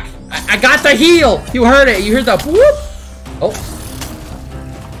 Ah! I got the heal! You heard it! You heard the whoop! Oh.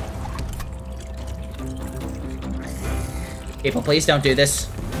 People, please don't do this.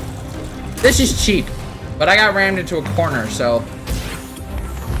 This is cheap. But I got rammed into a corner, so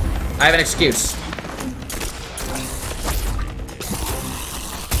I have an excuse.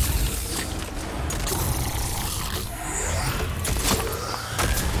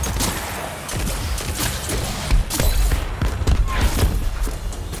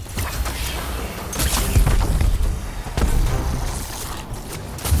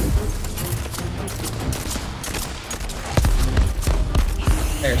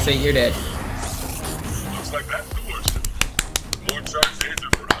 See, you're dead. Looks like that's the worst of it. More charged Aether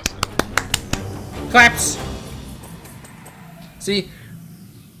for us. Claps. See,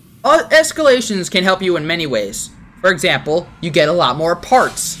 escalations can help you in many ways. For example, you get a lot more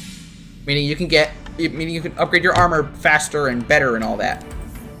parts, meaning you can upgrade your armor faster and better and all that.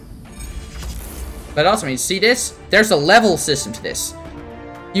 But also, I mean, see this? There's a level system to this.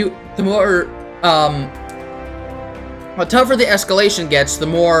 The more, the tougher the escalation gets, the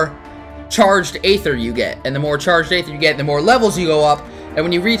more charged Aether you get. And the more charged Aether you get, the more levels you go up. And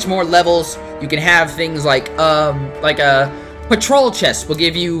when you reach more levels, you can have things like a patrol chest will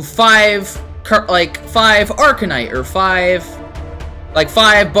give you 5 Arcanite, or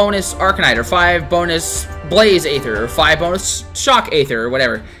 5 bonus Arcanite, or 5 bonus Blaze Aether, or 5 bonus Shock Aether, or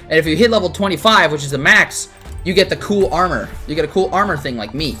whatever. And if you hit level 25, which is the max, you get the cool armor. You get a cool armor thing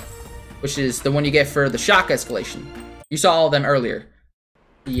like me, which is the one you get for the shock escalation. You saw all of them earlier.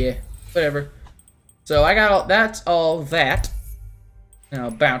 Yeah, whatever. So I got all, that's all that. Now,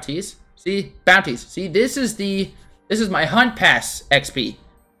 bounties. See? Bounties. See, this is my Hunt Pass XP.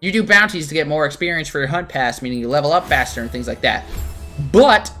 You do bounties to get more experience for your Hunt Pass, meaning you level up faster and things like that.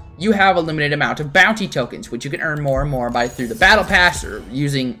 But you have a limited amount of bounty tokens, which you can earn more and more through the Battle Pass, or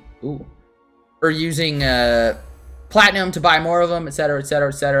using platinum to buy more of them, etc., etc.,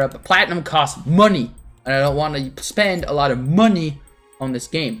 etc. But platinum costs money, and I don't want to spend a lot of money on this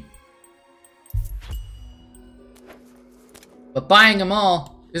game. But buying them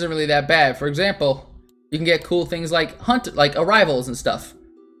all isn't really that bad. For example, you can get cool things like arrivals and stuff.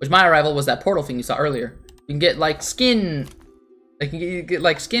 Which my arrival was that portal thing you saw earlier. You can get like skin, you get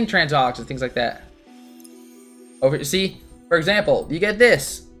like skin translogs and things like that. See, for example, you get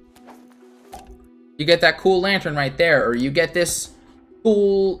this. You get that cool lantern right there, or you get this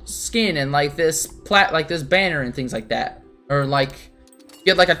cool skin and like this banner and things like that, or like you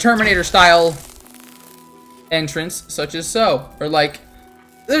get like a Terminator style entrance, such as so, or like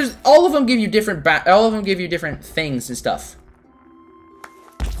there's all of them give you different things and stuff.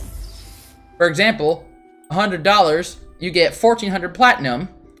 For example, $100, you get 1,400 platinum,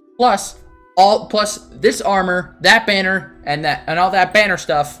 plus this armor, that banner, and all that banner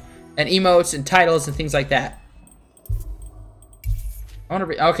stuff, and emotes and titles and things like that.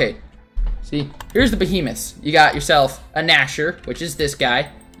 Okay. See, here's the behemoths. You got yourself a Nasher, which is this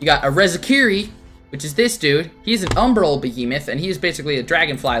guy. You got a Rezakiri, which is this dude. He's an umbral behemoth, and he's basically a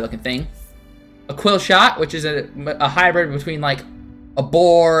dragonfly-looking thing. A Quillshot, which is a hybrid between like a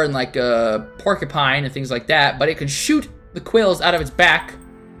boar and like a porcupine and things like that, but it can shoot the quills out of its back.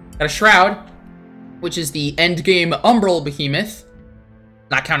 Got a Shroud, which is the endgame umbral behemoth,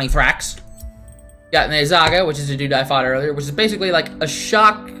 not counting Thrax. Got an Azaga, which is a dude I fought earlier, which is basically like a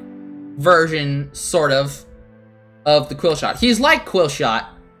shock version, sort of the Quillshot. He's like Quillshot,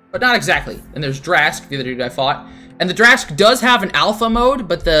 but not exactly. And there's Drask, the other dude I fought. And the Drask does have an alpha mode,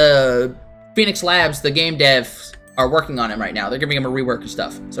 but the Phoenix Labs, the game devs, are working on him right now. They're giving him a rework and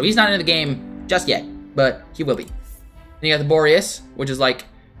stuff. So he's not in the game just yet, but he will be. Then you got the Boreas, which is like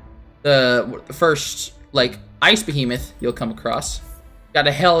the first like ice behemoth you'll come across. Got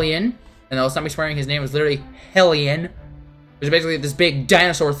a Hellion, and I'll not be swearing, his name is literally Hellion, which is basically this big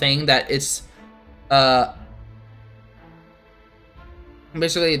dinosaur thing that it's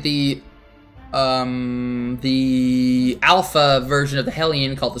basically the alpha version of the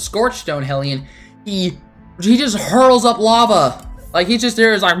Hellion called the Scorchstone Hellion. He just hurls up lava. Like, he's just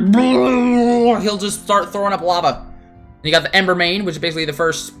there, is like, he'll just start throwing up lava. And you got the Embermane, which is basically the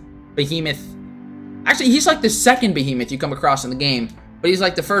first behemoth. Actually, he's like the second behemoth you come across in the game, but he's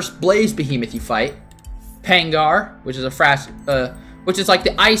like the first blaze behemoth you fight. Pangar, which is which is like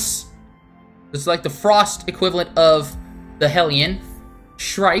the ice, it's like the frost equivalent of the Hellion.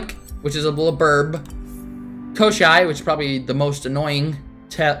 Shrike, which is a blurb. Koshai, which is probably the most annoying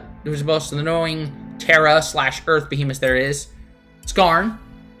Terra/Earth behemoth there is. Skarn,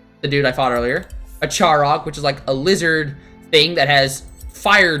 the dude I fought earlier. A Charog, which is like a lizard thing that has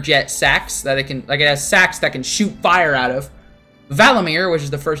fire jet sacks that it has sacks that can shoot fire out of. Valamir, which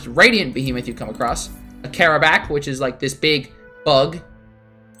is the first radiant behemoth you come across. A Karabak, which is like this big bug.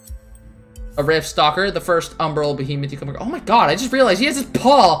 A Rift Stalker, the first umbral behemoth you come across. Oh my god, I just realized he has his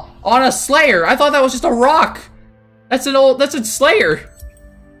paw on a Slayer. I thought that was just a rock. That's a Slayer.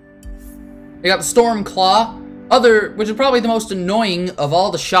 You got the Stormclaw, which is probably the most annoying of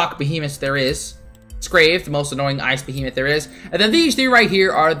all the shock behemoths there is. Scrave, the most annoying ice behemoth there is. And then these three right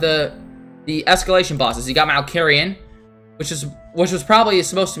here are the escalation bosses. You got Malkarian, which was probably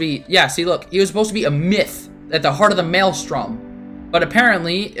supposed to be, yeah, see look, he was supposed to be a myth at the heart of the Maelstrom. But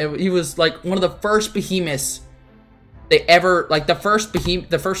apparently, he was like one of the first behemoths they ever, like, the first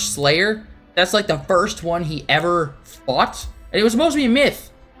Slayer, that's like the first one he ever fought. And it was supposed to be a myth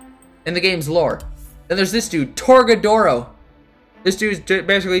in the game's lore. Then there's this dude, Torgadoro. This dude's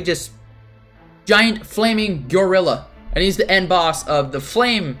basically just giant flaming gorilla. And he's the end boss of the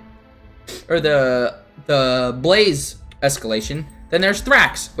flame, or the blaze escalation. Then there's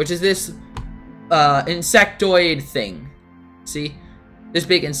Thrax, which is this insectoid thing. See? This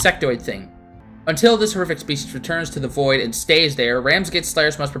big insectoid thing. Until this horrific species returns to the void and stays there, Ramsgate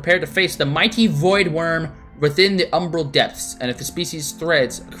Slayers must prepare to face the mighty void worm within the umbral depths, and if the species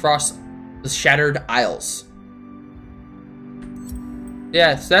threads across the shattered isles.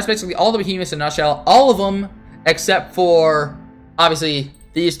 Yeah, so that's basically all the behemoths in a nutshell. All of them, except for, obviously,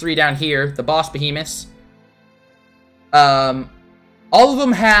 these three down here, the boss behemoths. All of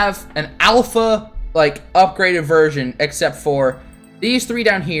them have an alpha, like, upgraded version, except for these three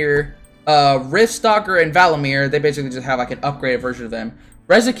down here. Riftstalker and Valamir, they basically just have, like, an upgraded version of them.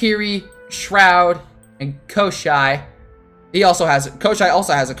 Rezakiri, Shroud, and Koshai. Koshai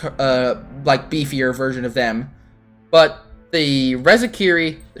also has a, like, beefier version of them. But the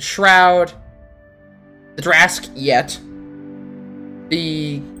Rezakiri, the Shroud, the Drask yet,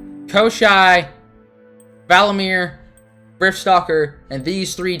 the Koshai, Valamir, Riftstalker, and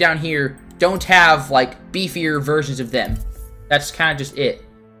these three down here don't have, like, beefier versions of them. That's kind of just it.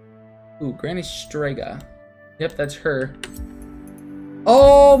 Ooh, Granny Strega. Yep, that's her.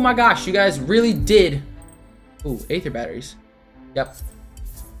 Oh my gosh, you guys really did. Ooh, Aether batteries. Yep.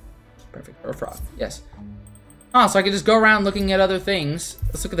 Perfect. Or frog. Yes. Oh, so I can just go around looking at other things.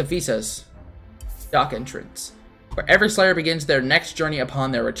 Let's look at the visas. Dock entrance. Where every Slayer begins their next journey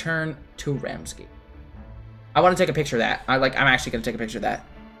upon their return to Ramsgate. I want to take a picture of that. I'm actually going to take a picture of that.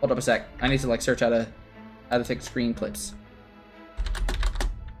 Hold up a sec. I need to, like, search how to take screen clips.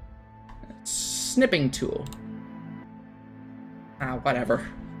 Snipping tool. Ah, whatever.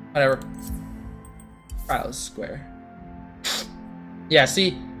 Trials square. Yeah,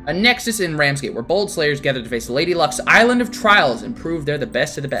 see, a nexus in Ramsgate where bold Slayers gather to face Lady Luck's Island of Trials and prove they're the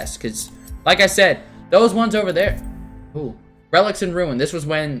best of the best. Because, like I said, those ones over there. Ooh, Relics in Ruin. This was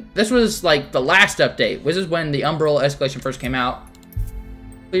like the last update. This is when the Umbral escalation first came out.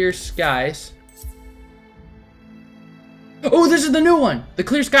 Clear Skies. Oh, this is the new one! The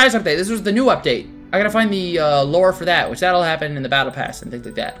Clear Skies update. This was the new update. I gotta find the lore for that, which that'll happen in the Battle Pass and things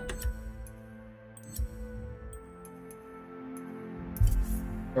like that.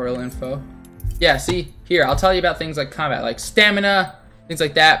 Tutorial info. Yeah, see? Here, I'll tell you about things like combat, like stamina, things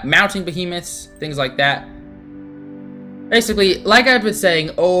like that, mounting behemoths, things like that. Basically, like I've been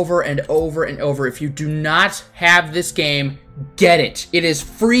saying over and over and over, if you do not have this game, get it. It is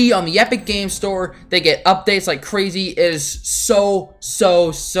free on the Epic Games Store. They get updates like crazy. It is so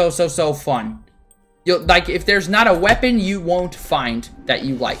fun. Like, if there's not a weapon you won't find that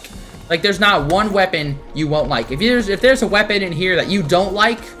you like. Like, there's not one weapon you won't like. If there's a weapon in here that you don't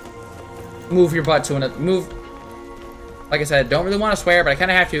like, move your butt to another. Like I said, don't really want to swear, but I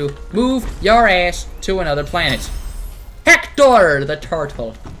kind of have to. Move your ass to another planet. Hector the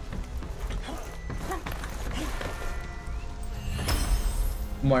turtle.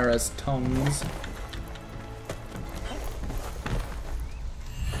 Moira's tongues.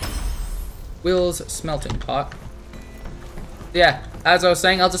 Will's smelting pot. Yeah, as I was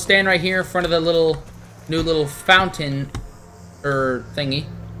saying, I'll just stand right here in front of the new little fountain thingy.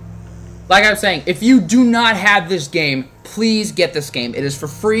 Like I was saying, if you do not have this game, please get this game. It is for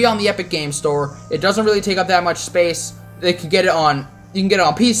free on the Epic Games Store. It doesn't really take up that much space. You can get it on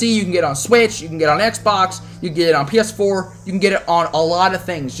PC, you can get it on Switch, you can get it on Xbox, you can get it on PS4, you can get it on a lot of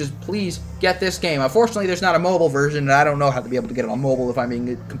things. Just please get this game. Unfortunately, there's not a mobile version, and I don't know how to be able to get it on mobile if I'm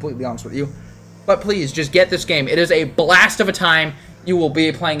being completely honest with you. But please, just get this game. It is a blast of a time. You will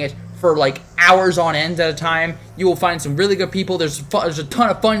be playing it for like hours on end at a time. You will find some really good people. There's a ton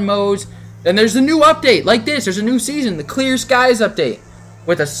of fun modes. And there's a new update like this. There's a new season, the Clear Skies update.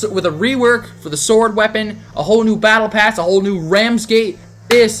 With a rework for the sword weapon, a whole new battle pass, a whole new Ramsgate.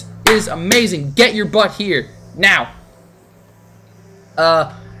 This is amazing. Get your butt here now.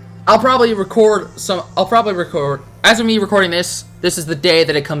 I'll probably record as of me recording this. This is the day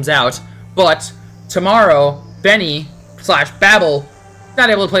that it comes out. But tomorrow, Benny / Babel, not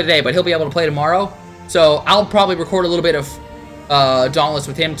able to play today, but he'll be able to play tomorrow. So I'll probably record a little bit of Dauntless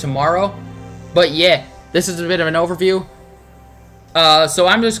with him tomorrow. But yeah, this is a bit of an overview. So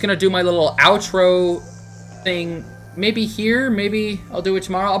I'm just gonna do my little outro thing. Maybe here, maybe I'll do it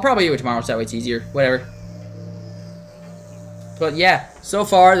tomorrow. I'll probably do it tomorrow, so that way it's easier. Whatever. But yeah, so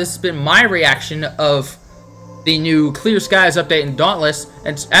far this has been my reaction of the new Clear Skies update in Dauntless.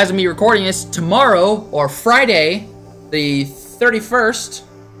 And as of me recording this, tomorrow or Friday, the 31st.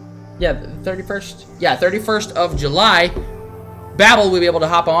 Yeah, the 31st. Yeah, 31st of July. Babel will be able to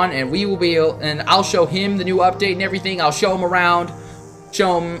hop on, and we will be able, and I'll show him the new update and everything. I'll show him around,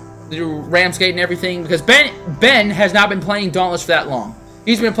 show him the new Ramsgate and everything, because Ben has not been playing Dauntless for that long.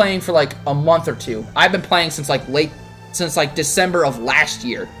 He's been playing for like a month or two. I've been playing since like December of last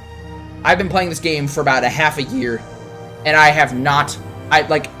year. I've been playing this game for about a half a year, and I have not, I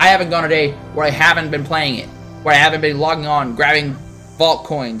haven't gone a day where I haven't been playing it, where I haven't been logging on, grabbing vault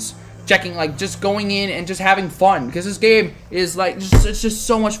coins, checking, like, just going in and just having fun, because this game is, like, it's just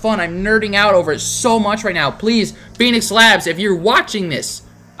so much fun. I'm nerding out over it so much right now. Please, Phoenix Labs, if you're watching this,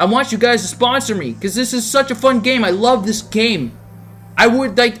 I want you guys to sponsor me, because this is such a fun game. I love this game. I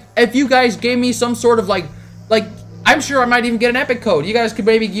would, like, if you guys gave me some sort of, like, I'm sure I might even get an epic code. You guys could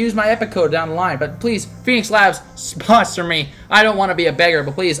maybe use my epic code down the line, but please, Phoenix Labs, sponsor me. I don't want to be a beggar,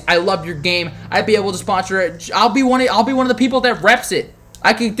 but please, I love your game. I'd be able to sponsor it. I'll be one of the people that reps it.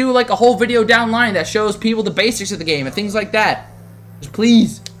 I could do like a whole video down the line that shows people the basics of the game and things like that. Just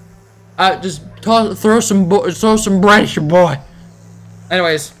please, just throw some bread at your boy.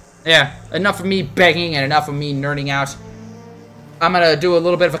 Anyways, yeah, enough of me begging and enough of me nerding out. I'm gonna do a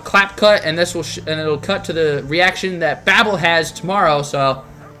little bit of a clap cut, and this will and it'll cut to the reaction that Babel has tomorrow. So,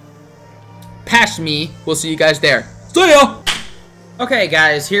 past me, we'll see you guys there. See ya. Okay,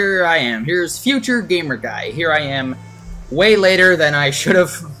 guys, here I am. Here's Future Gamer Guy. Here I am, way later than I should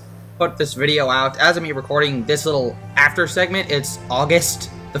have put this video out. As of me recording this little after segment, it's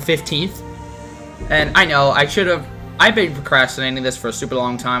August the 15th, and I know I should have. I've been procrastinating this for a super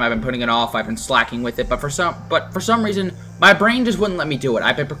long time. I've been putting it off. I've been slacking with it, but for some reason, my brain just wouldn't let me do it.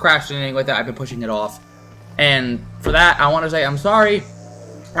 I've been procrastinating with it. I've been pushing it off, and for that, I want to say I'm sorry.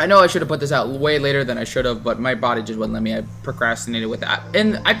 I know I should have put this out way later than I should have, but my body just wouldn't let me. I procrastinated with that,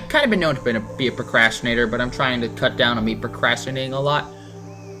 and I've kind of been known to be a procrastinator, but I'm trying to cut down on me procrastinating a lot.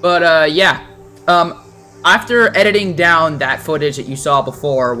 But yeah, after editing down that footage that you saw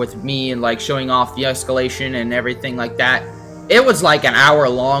before with me and like showing off the escalation and everything like that, it was like an hour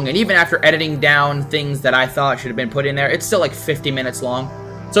long, and even after editing down things that I thought should have been put in there, it's still like 50 minutes long.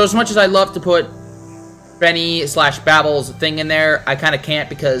 So as much as I love to put Benny/Babel's thing in there, I kind of can't,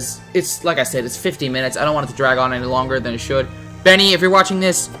 because it's, like I said, it's 50 minutes. I don't want it to drag on any longer than it should. Benny, if you're watching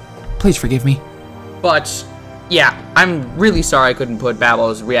this, please forgive me. But yeah, I'm really sorry I couldn't put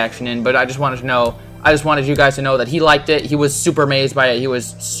Babel's reaction in, but I just wanted you guys to know that he liked it. He was super amazed by it. He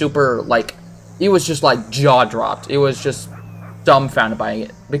was super, like, he was just, like, jaw-dropped. He was just dumbfounded by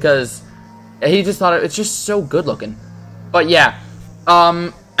it, because he just thought it's just so good looking. But yeah,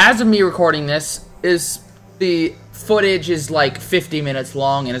 as of me recording this, the footage is, like, 50 minutes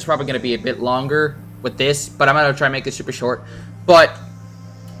long, and it's probably going to be a bit longer with this, but I'm going to try and make it super short. But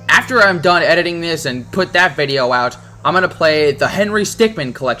after I'm done editing this and put that video out, I'm going to play the Henry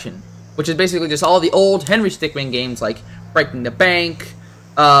Stickmin collection, which is basically just all the old Henry Stickmin games, like Breaking the Bank,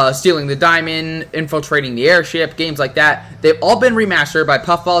 Stealing the Diamond, Infiltrating the Airship, games like that. They've all been remastered by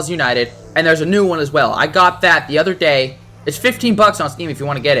Puffballs United, and there's a new one as well. I got that the other day. It's 15 bucks on Steam if you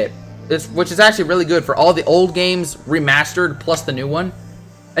want to get it, which is actually really good for all the old games remastered plus the new one.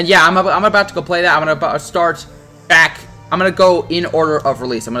 And yeah, I'm about to go play that. I'm going to start back. I'm going to go in order of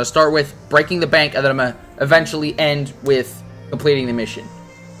release. I'm going to start with Breaking the Bank, and then I'm going to eventually end with completing the mission.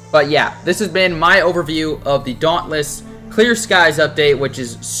 But yeah, this has been my overview of the Dauntless Clear Skies update, which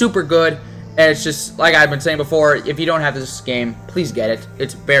is super good. And it's just, like I've been saying before, if you don't have this game, please get it.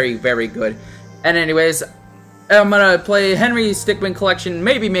 It's very, very good. And anyways, I'm going to play Henry Stickmin collection,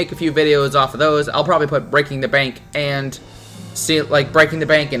 maybe make a few videos off of those. I'll probably put Breaking the Bank and Breaking the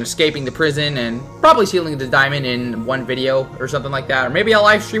Bank and Escaping the Prison, and probably Stealing the Diamond in one video or something like that. Or maybe I'll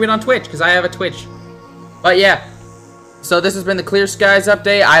live stream it on Twitch, because I have a Twitch. But yeah. So this has been the Clear Skies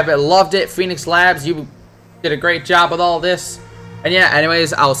update. I've loved it. Phoenix Labs, you did a great job with all this. And yeah,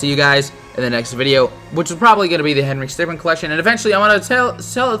 anyways, I'll see you guys in the next video, which is probably going to be the Henry Stickmin collection. And eventually I'm going to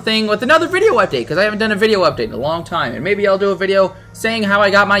sell a thing with another video update, because I haven't done a video update in a long time. And maybe I'll do a video saying how I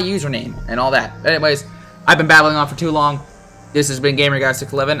got my username and all that. But anyways, I've been babbling on for too long. This has been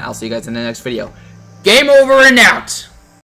GamerGuy611. I'll see you guys in the next video. Game over and out!